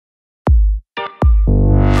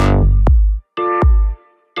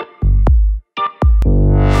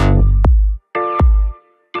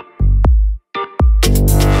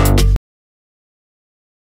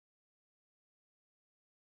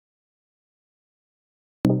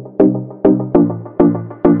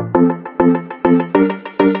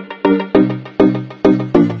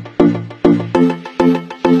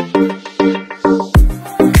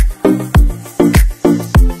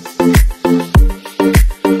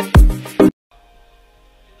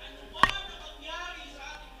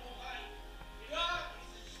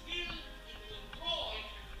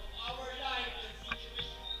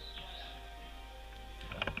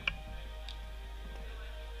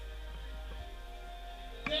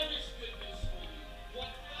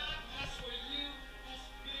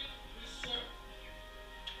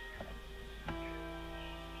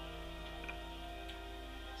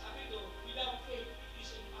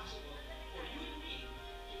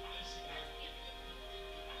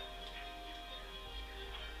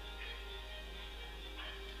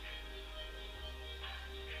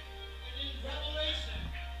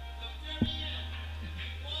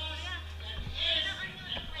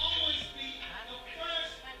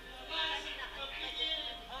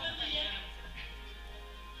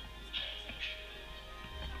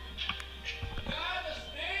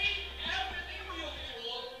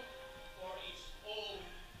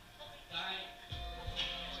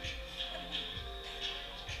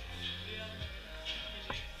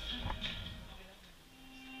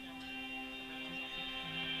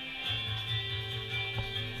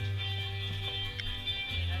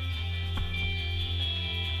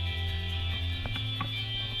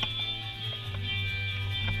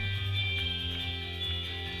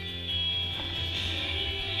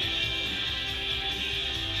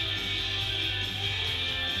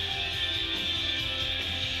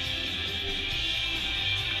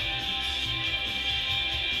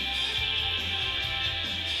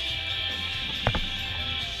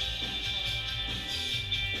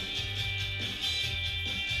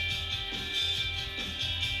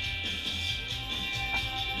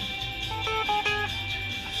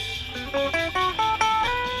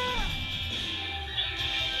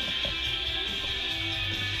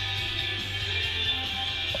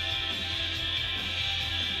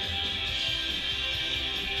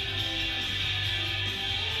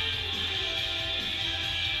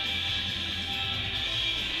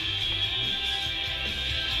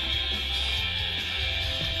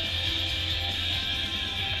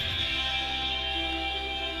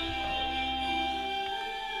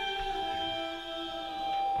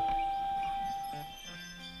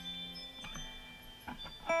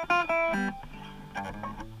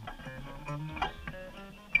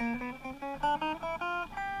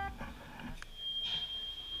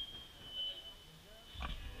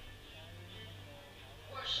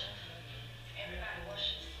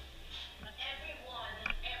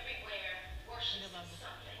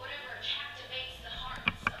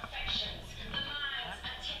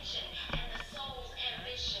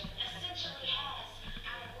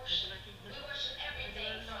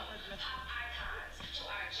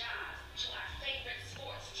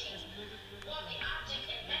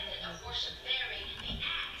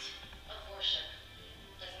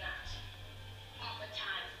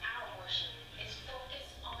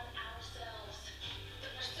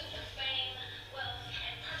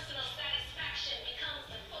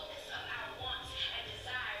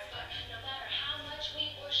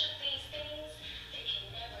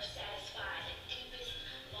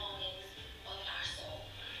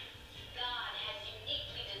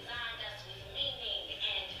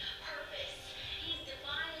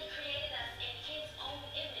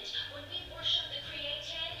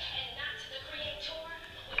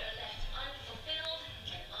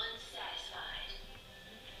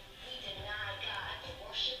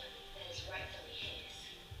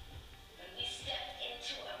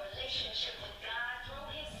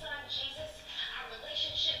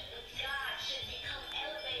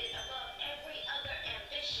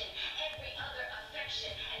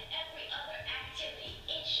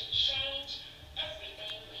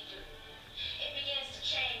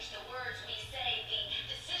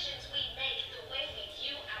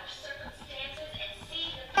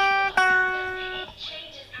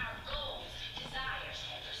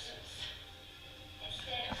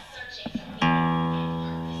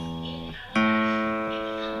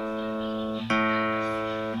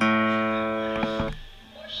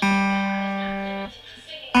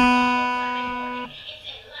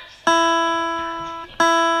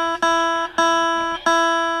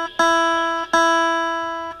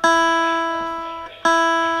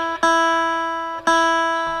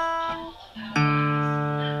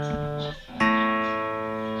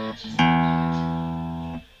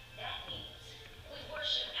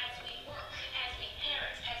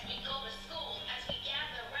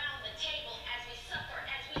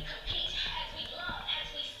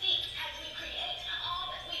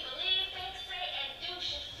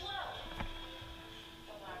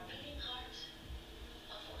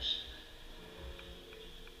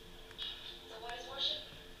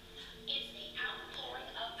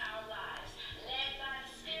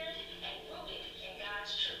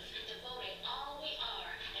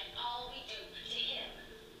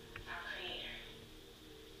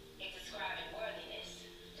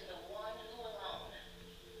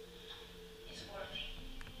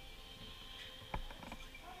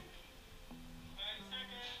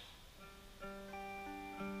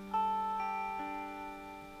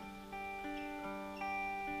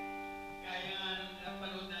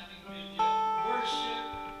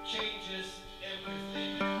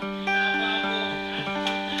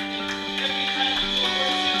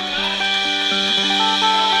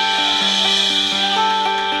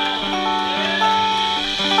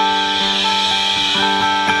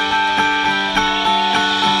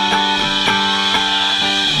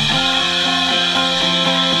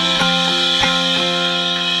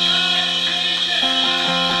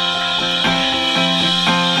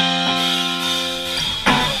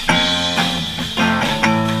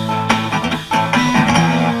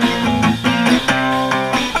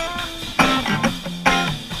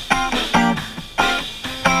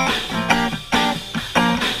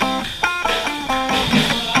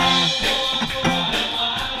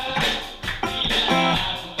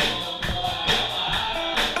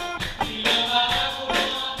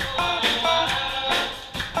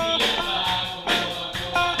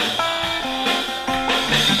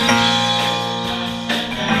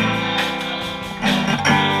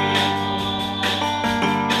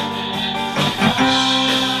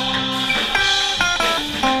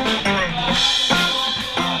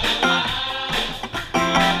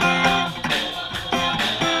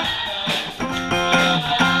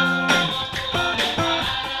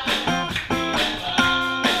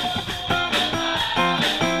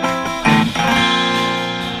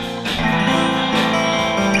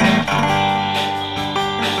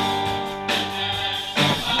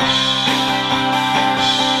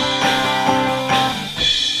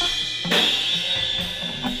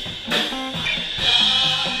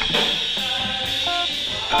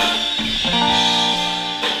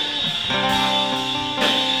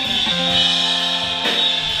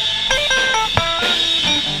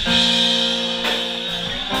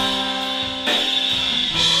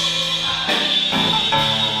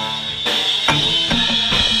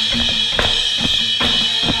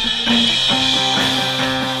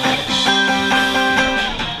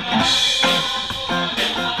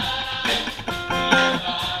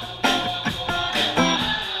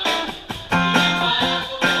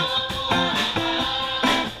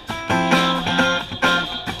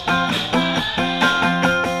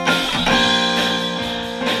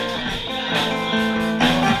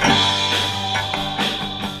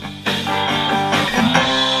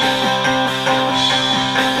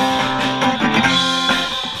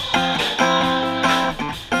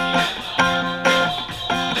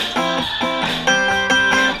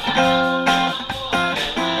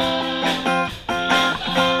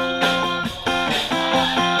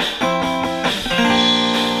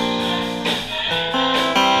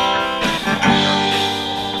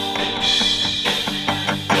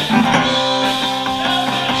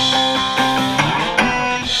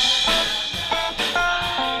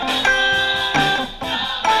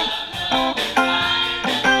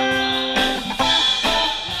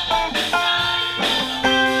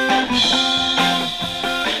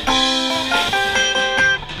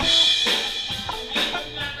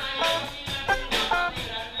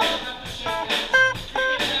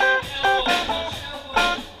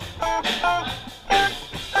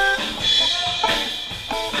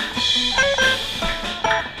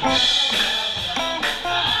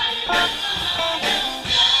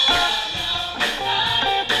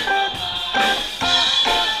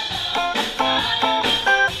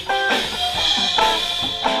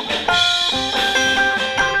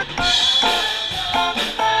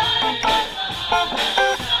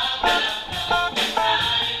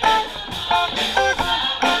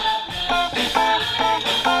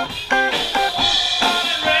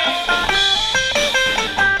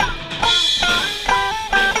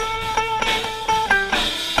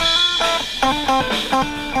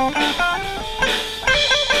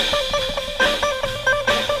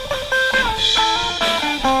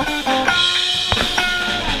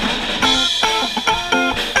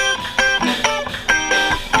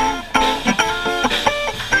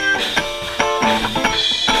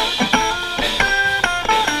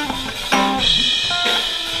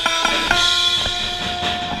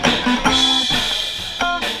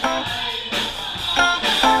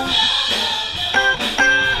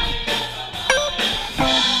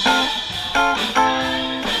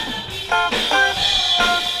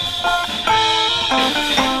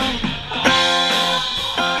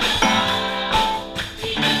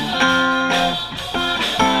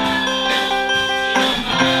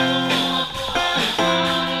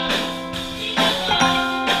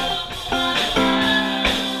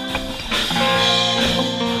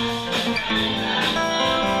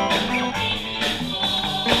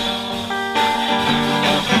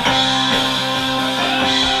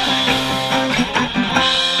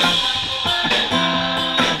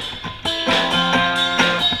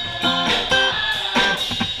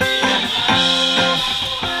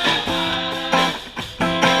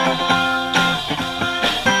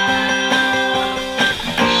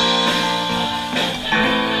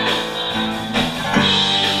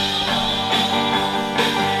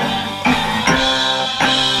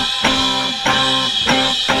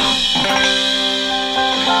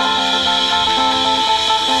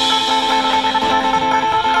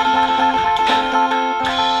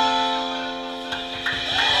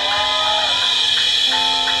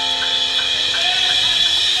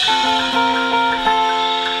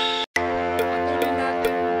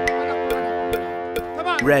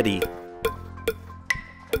Ready.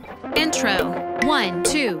 Intro. 1,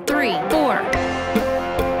 2, 3, 4.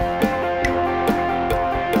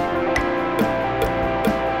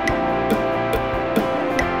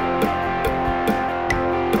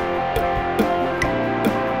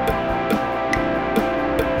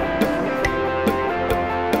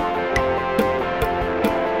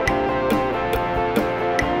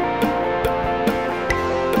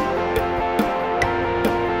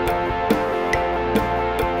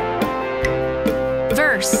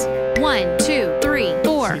 Verse. 1, 2, 3,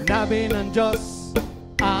 4. Sinabi ng Diyos,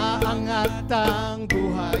 aangat ang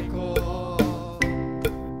buhay ko.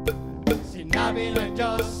 Sinabi ng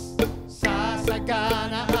Diyos,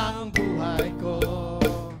 sasagana ang buhay ko.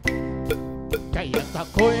 Kaya't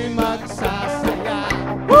ako'y magsasaya.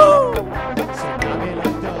 Woo! Sinabi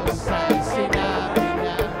ng Diyos ay sinabi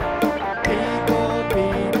niya, di ko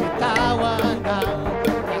bibitawan ang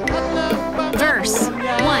lahat ng pangako niya. Verse.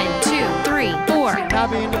 1, 2, 3, 4.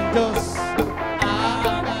 Sinabi ng Diyos,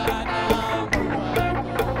 aangat ang buhay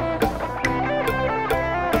ko.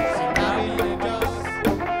 Sinabi ng Diyos,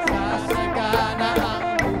 sasagana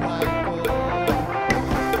ang buhay ko.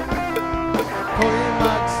 Ako'y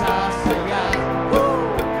magsasaya.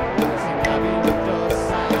 Sinabi ng Diyos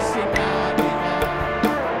ay sinabi niya,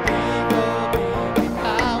 di ko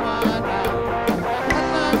bibitawan ang lahat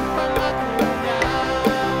ng pangako niya.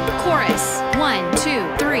 Chorus. 1, 2,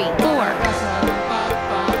 3, 4.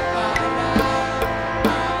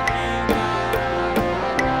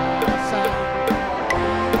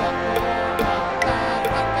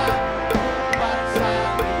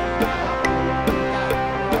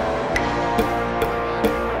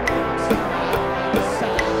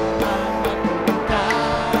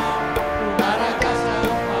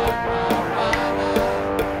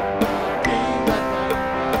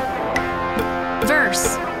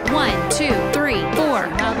 Verse. 1, 2, 3,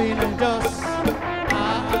 4. Sinabi ng Diyos,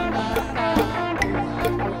 aangat ang buhay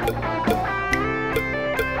ko.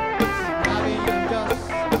 Sinabi ng Diyos,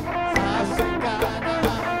 sasagana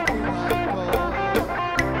ang buhay ko.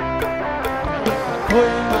 Kaya't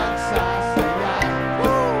ako'y magsasaya.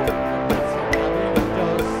 Sinabi ng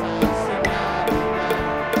Diyos ay sinabi niya,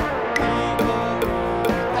 di ko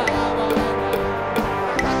bibitawan ang lahat ng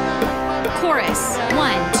pangako. Chorus.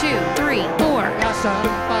 1, 2, 3, 4. Kasang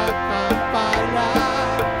pagpapala,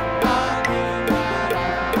 aking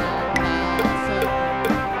mararanasan.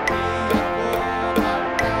 Di ako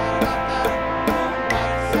magtatakal kung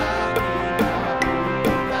pagsa'kin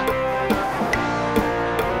napunta.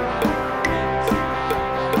 Aking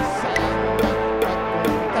sinamasan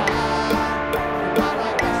magpapunta.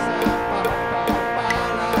 Malakas ang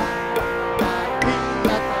pagpapala, aking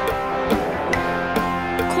natatanggal.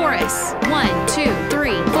 Chorus. 1, 2,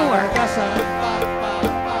 3, 4. Kasang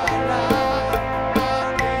pagpapala,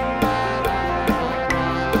 aking mararanasan.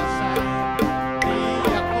 Di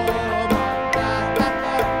ako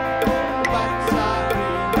magtatakal kung ba't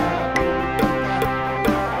sa'kin napunta.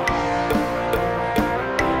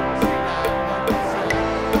 Sinamasan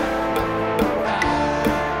magpunta.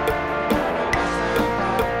 Malakas ang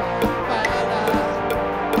pagpapala,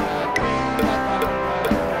 aking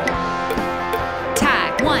natatanggal.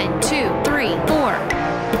 Tag. 1, 2, 3, 4.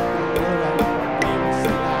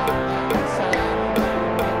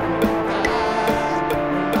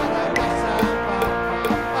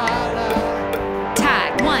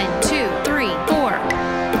 Tag. 1, 2, 3, 4.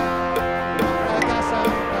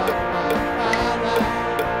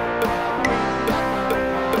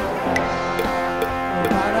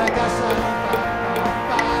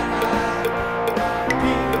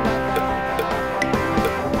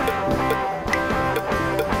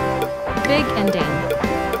 Big ending.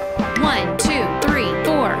 1, 2, 3,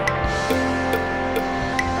 4.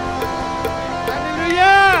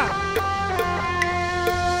 Hallelujah!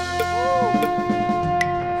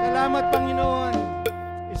 Salamat, Panginoon. Panginoon,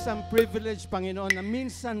 isang privilege, Panginoon, na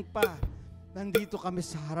minsan pa nandito kami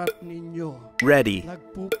sa harap ninyo. Ready.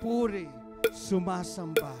 Nagpupuri,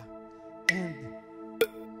 sumasamba, and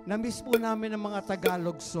na-miss po namin ang mga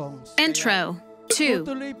Tagalog songs. Intro. 2,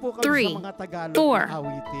 Tutuloy po kami 3, sa mga Tagalog 4. na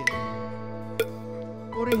awitin.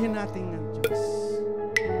 Purihin natin ng Diyos.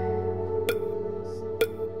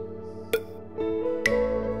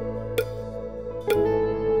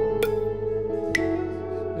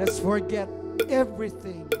 Let's forget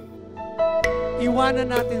everything. Iwanan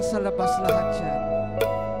natin sa labas lahat yan.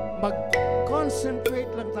 Mag-concentrate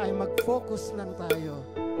lang tayo, mag-focus lang tayo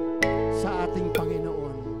sa ating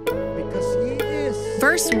Panginoon. Because He is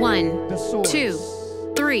Verse 1, the source. 2,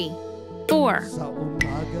 3, 4. Sa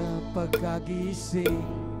umaga pagkagising,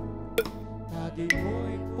 lagi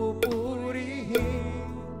mo'y pupurihin.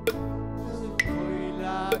 Kasi ko'y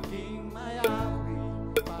laging mayawi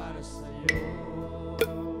para sa'yo.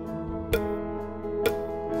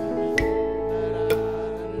 Lagi kong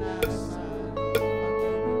nararanasan,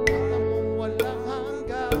 pag-ibig mong walang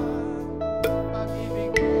hanggan.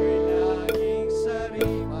 Pag-ibig ko'y laging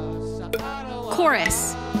sariwa sa araw-araw.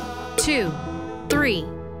 Chorus. 2, 3,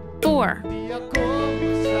 4. Di ako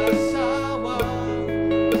magsasawang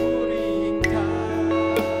purihin ka.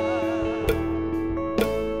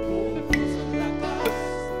 Kung pusong lakas,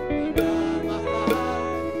 minamahal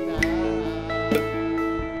kita.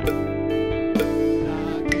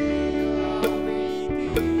 Laging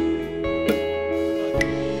awitin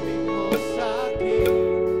pag-ibig mo sa'kin,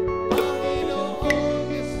 Panginoong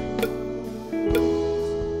Jesus,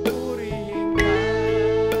 purihin ka.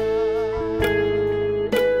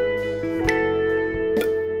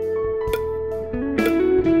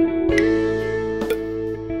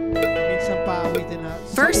 Minsan pa awitin na.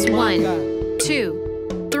 Verse Sa 1, umaga, 2,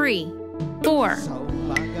 3, 4. sa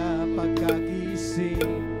umaga pagkagising,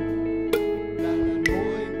 lagi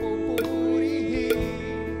mo'y pupurihin.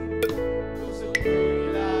 Puso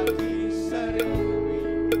ko'y laging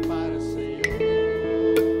sariwin para sa'yo.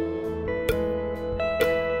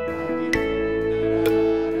 Lagi kong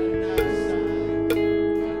nararanasan,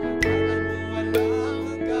 kaganapan mo walang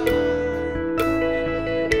hanggan.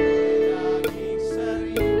 Ko'y laging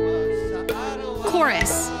sariwa sa araw-araw.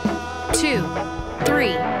 Chorus. 2,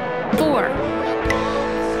 3, 4.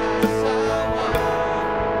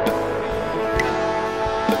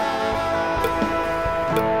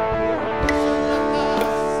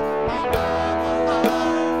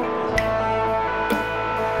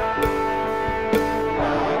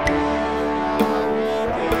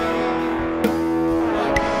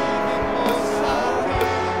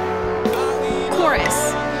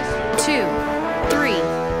 Chorus. 2, 3,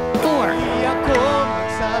 4. Di ako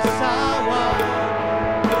magsasawa,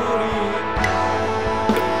 purihin ka.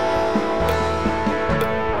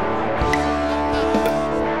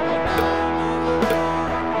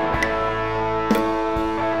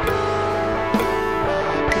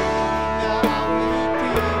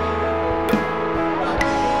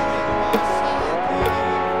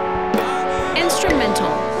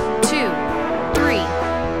 Instrumental. 2, 3,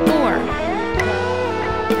 4.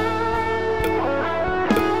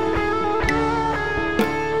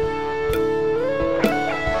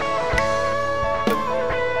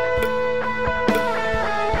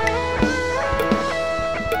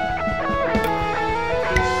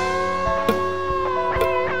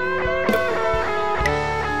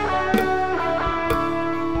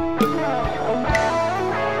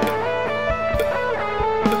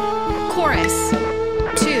 Chorus.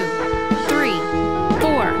 2, 3,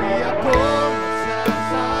 4. Di ako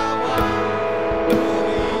magsasawa,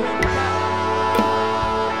 purihin ka.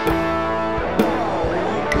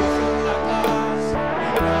 Buong pusong lakas,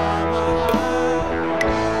 minamahal.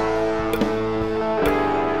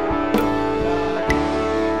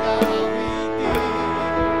 Laging awitin,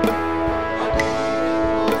 pag-ibig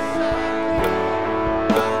mo sa'kin,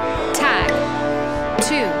 Panginoon. Tag.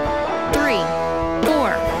 2, 3,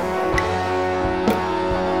 4.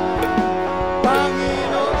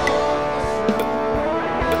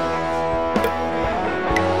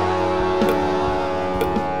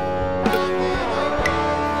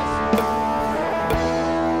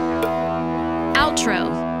 Outro.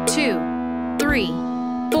 2, 3,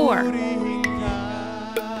 4. Purihin ka.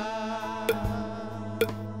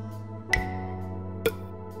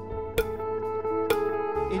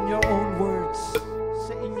 In your own words,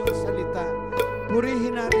 sa inyong salita,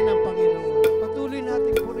 purihin natin ang Panginoon. Patuloy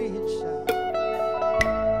natin purihin siya.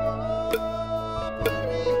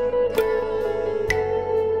 Purihin ka.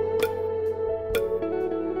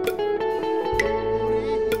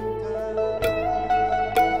 Purihin ka.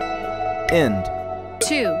 End.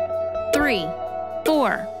 2, 3,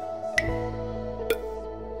 4.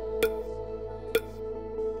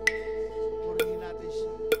 Purihin natin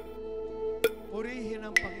siya. Purihin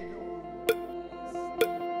ang Panginoon.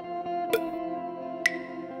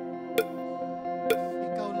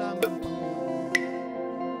 Ikaw lamang, Panginoon.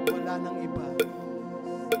 Wala nang iba.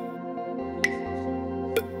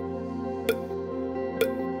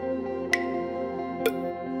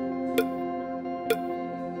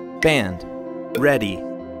 Band, ready.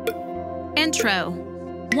 Intro.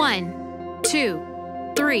 1, 2,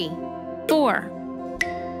 3, 4.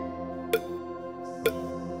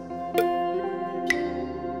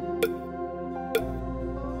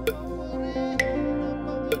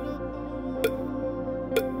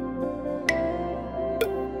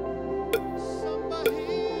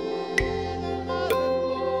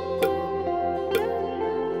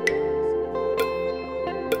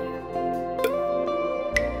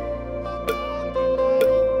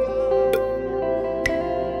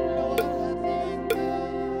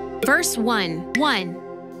 Verse 1,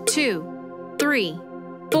 1, 2, 3,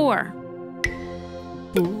 4.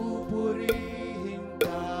 Pupurihin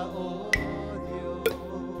ka, O Diyos,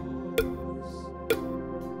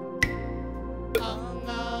 ang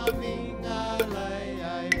aming alay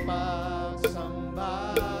ay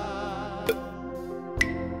pagsamba,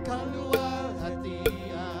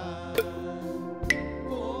 kaluwalhatian,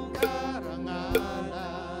 buong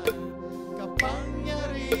karangalan,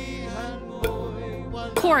 kapangyarihan mo'y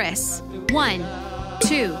walang Chorus. 1,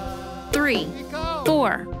 2, 3,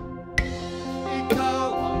 4. Ikaw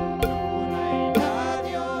ang tunay na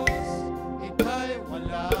Diyos, ika'y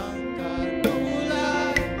walang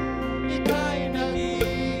katulad, ika'y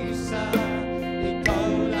nag-iisa, ikaw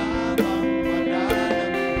lamang wala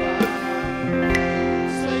nang iba.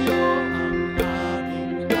 Sa'yo ang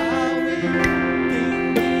aming awit,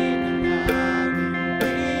 tingin ang aming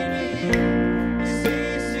tinig,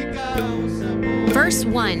 isisigaw sa buhay. Verse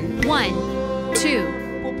 1, 1, 2,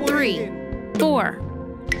 3, 4.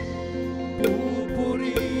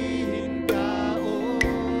 Pupurihin ka, O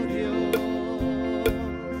Diyos,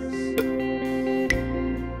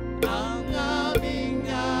 ang aming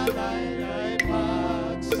alay ay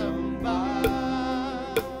pagsamba,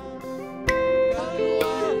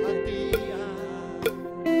 kaluwalhatian,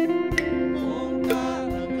 buong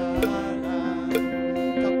karangalan,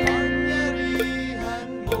 kapangyarihan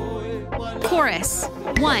mo'y walang Chorus.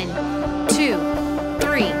 1, 2,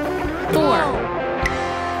 3, 4.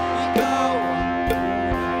 Ikaw ang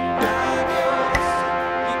tunay na Diyos,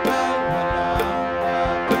 ika'y walang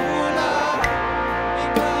katulad,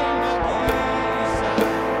 ika'y nag-iisa,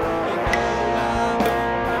 ikaw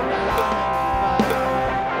lamang wala nang iba.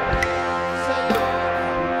 Sa'yo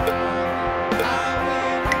ang aming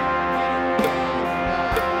awit, hindi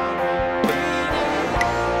namin tinig,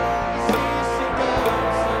 isisigaw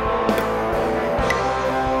sa buong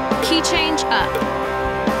Key change up.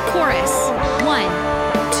 Chorus. 1,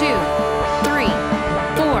 2, 3,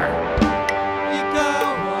 4. Ikaw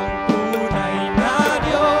ang tunay na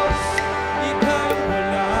Diyos, ika'y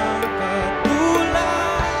walang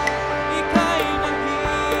katulad, ika'y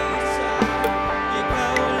nag-iisa,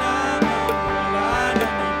 ikaw lamang wala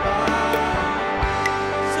nang iba.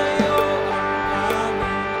 Sa'yo ang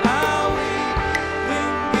aming awit,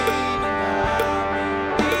 hindi ng aming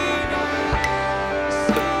tinig,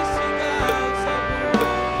 isisigaw sa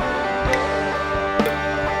buong mundo.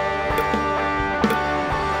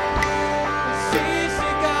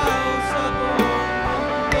 Sisigaw sa buong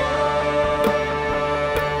mundo.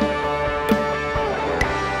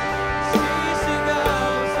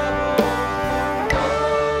 Sisigaw sa buong mundo.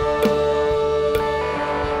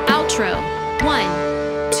 Outro. 1,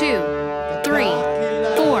 2, 3,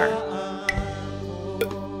 4.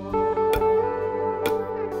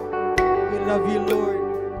 We love you, Lord.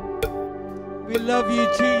 We love you,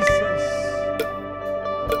 Jesus.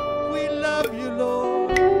 We love you,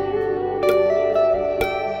 Lord.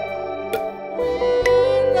 We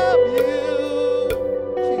love you,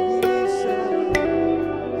 Jesus.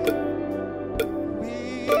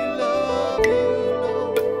 We love you,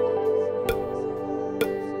 Lord.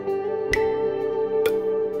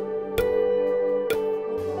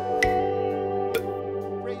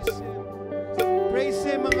 Praise Him. Praise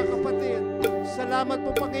Him, mga kapatid. Salamat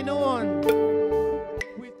po, Panginoon.